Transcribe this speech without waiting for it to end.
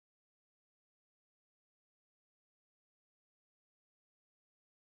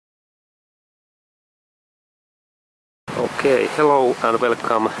Okay, hello and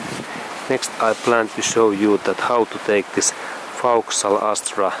welcome. Next I plan to show you that how to take this Vauxhall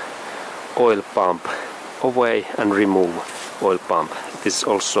Astra oil pump away and remove oil pump. This is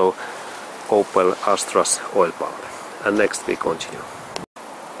also Opel Astra's oil pump. And next we continue.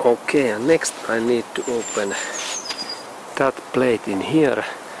 Okay, and next I need to open that plate in here,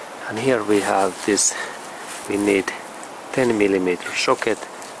 and here we have this. We need 10mm socket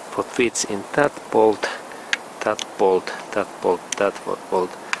what fits in that bolt, that bolt, that bolt, that bolt,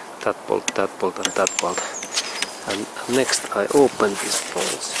 that bolt, that bolt, and that bolt. And next I open these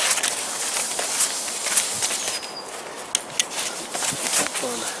bolts.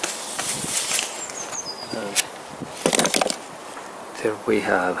 And there we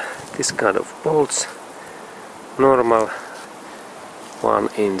have this kind of bolts, normal 1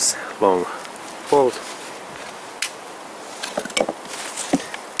 inch long bolt.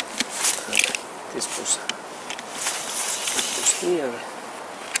 This was here.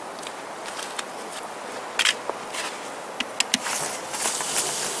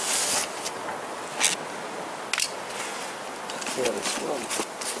 Here is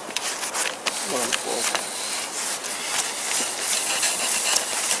one bolt.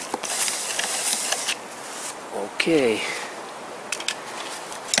 Okay.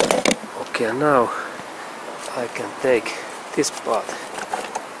 Okay, now I can take this part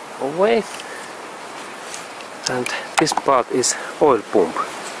away. And this part is oil pump.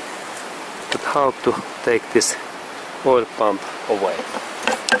 But how to take this oil pump away?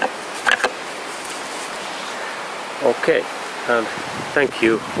 Okay, and thank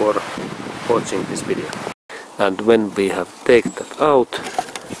you for watching this video. And when we have taken that out,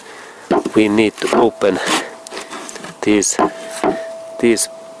 we need to open these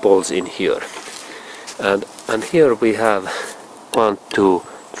bolts in here. And here we have 1, 2,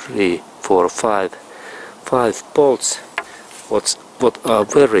 3, 4, 5 bolts what are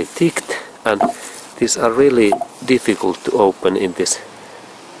very thick, and these are really difficult to open in this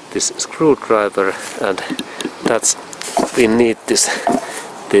screwdriver, and that's we need this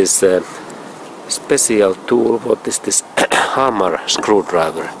special tool. What is this? Hammer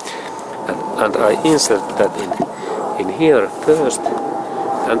screwdriver, and I insert that in here first,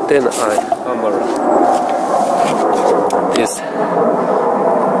 and then I hammer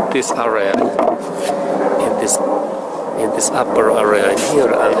this area in this upper area in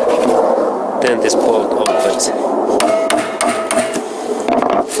here, and then this bolt opens.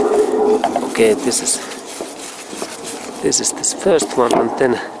 Okay, this is this first one, and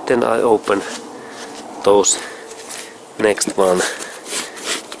then I open those next one.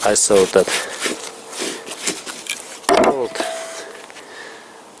 I saw that bolt,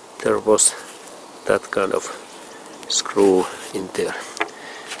 there was that kind of screw in there.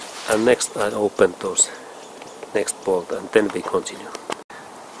 And next I open those next bolt, and then we continue.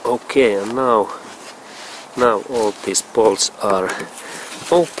 Okay, and now all these bolts are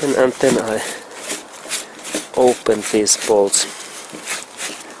open, and then I open these bolts.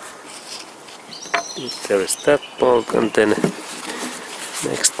 There is that bolt, and then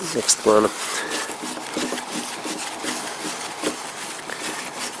next one.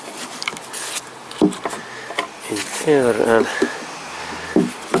 In here, and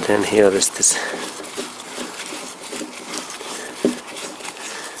then here is this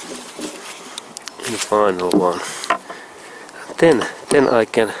final one. Then I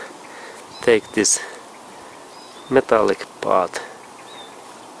can take this metallic part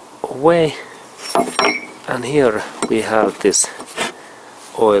away, and here we have this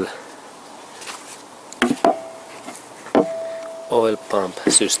oil pump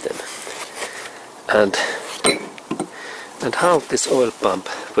system. And how this oil pump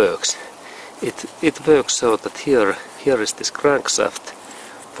works? It works so that here is this crankshaft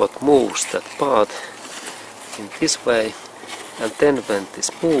what moves that part in this way, and then when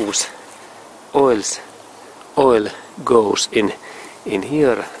this moves, oil goes in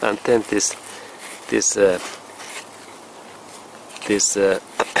here, and then these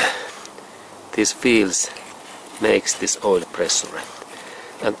fields makes this oil pressure.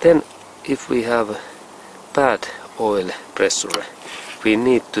 And then if we have bad oil pressure, we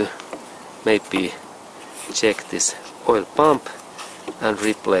need to maybe check this oil pump and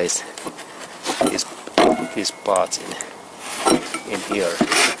replace these parts in here,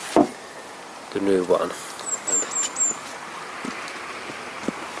 the new one.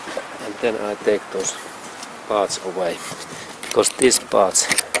 And then I take those parts away, because these parts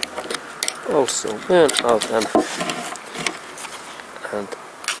also went out, and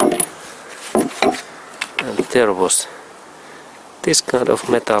there was this kind of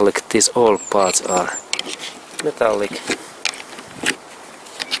metallic. These all parts are metallic,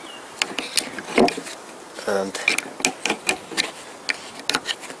 and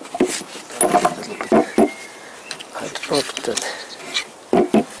a little bit. I drop that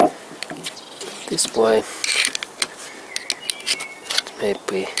this way.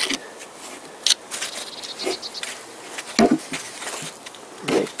 Maybe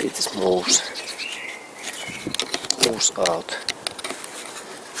this moves out.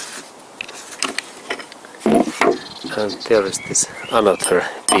 And there is this another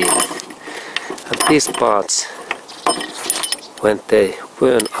beam. And these parts, when they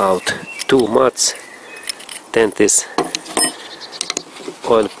burn out too much, then this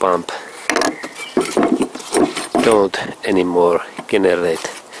oil pump don't anymore generate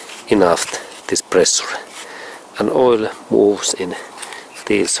enough this pressure, and oil moves in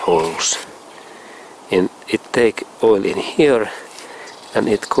these holes. And it take oil in here, and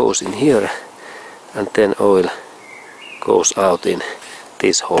it goes in here, and then oil goes out in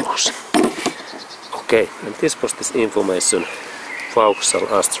these holes. Okay, and this was this information, Vauxhall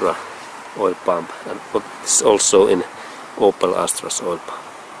Astra oil pump, and what is also in Opel Astra's oil pump.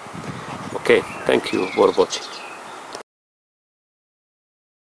 Okay, thank you for watching.